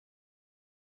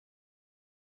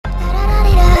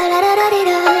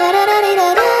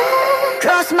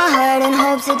my heart and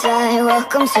hope to die.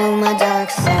 Welcome to my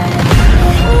dark side.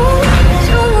 Ooh, it's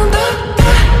all about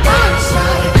the dark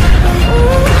side.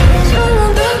 Ooh, it's all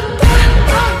about the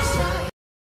dark side.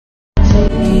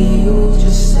 Taking you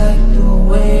just like the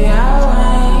way I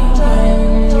like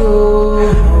when you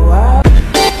are.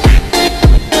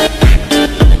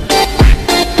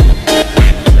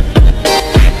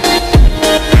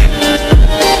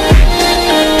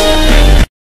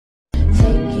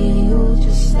 Taking you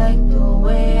just like the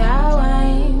way I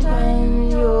like when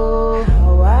you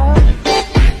are.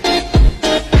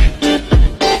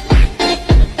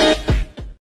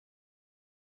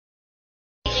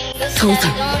 父さ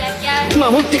ん、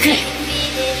守ってくれ。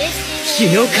日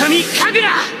の神神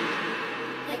楽、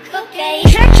テ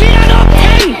キラの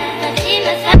剣。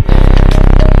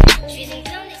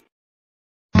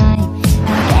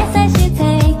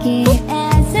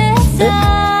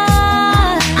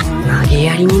投げ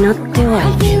やりになってはい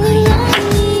けない。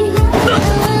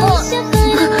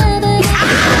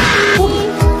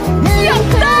やっ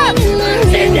たー！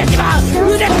全然違う。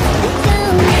腕。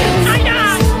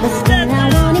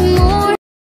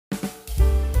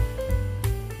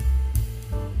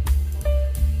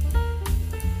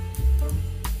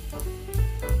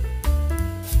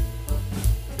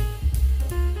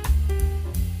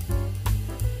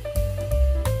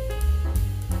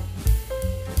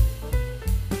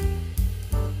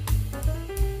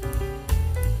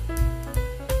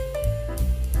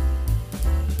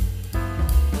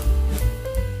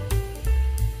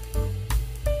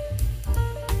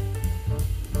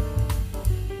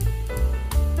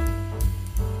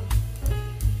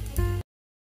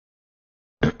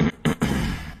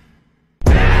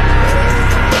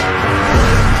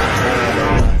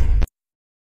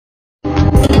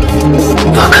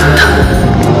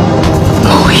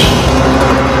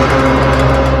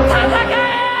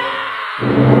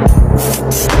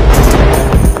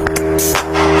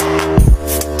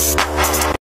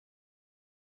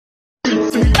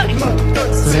愛だ。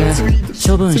それ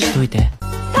処分しといて。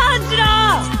炭治郎！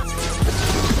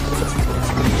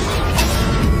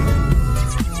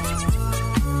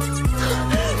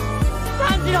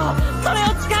炭治郎、それを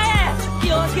使え！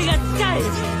夜明けが近い！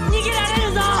逃げられ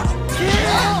るぞ！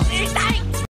痛い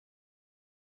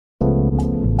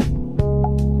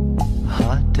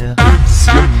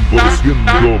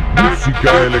！100%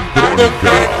 música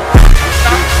electrónica.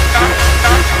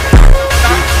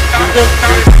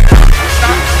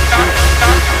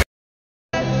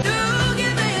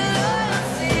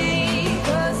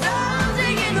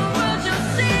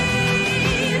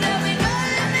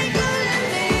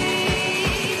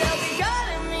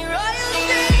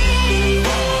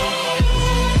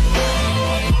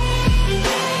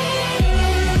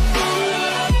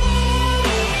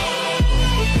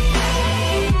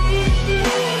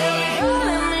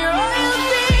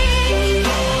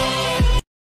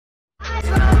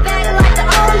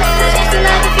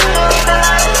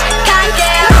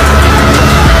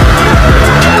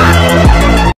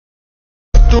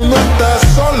 Tú no estás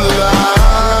sola,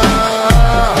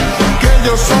 que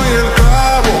yo soy el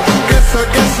clavo, que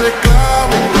saque ese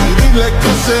clavo y dile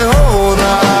que se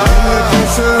joda,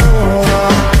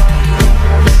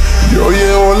 Yo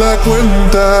llevo la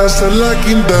cuenta, esta es la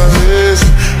quinta vez,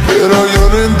 pero yo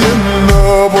no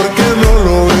entiendo por qué no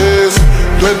lo ves.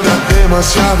 Tú estás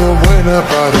demasiado buena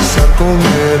para estar con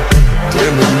él,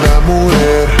 tremenda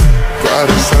mujer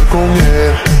para estar con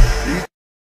él.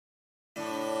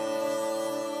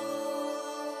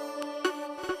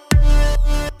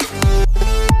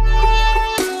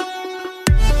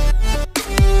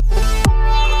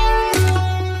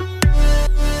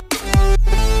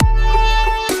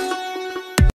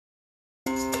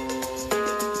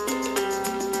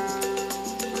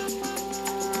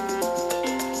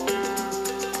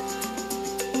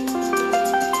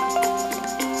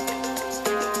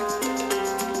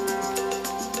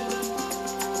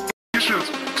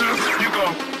 You go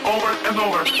over and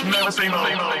over, never say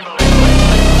no.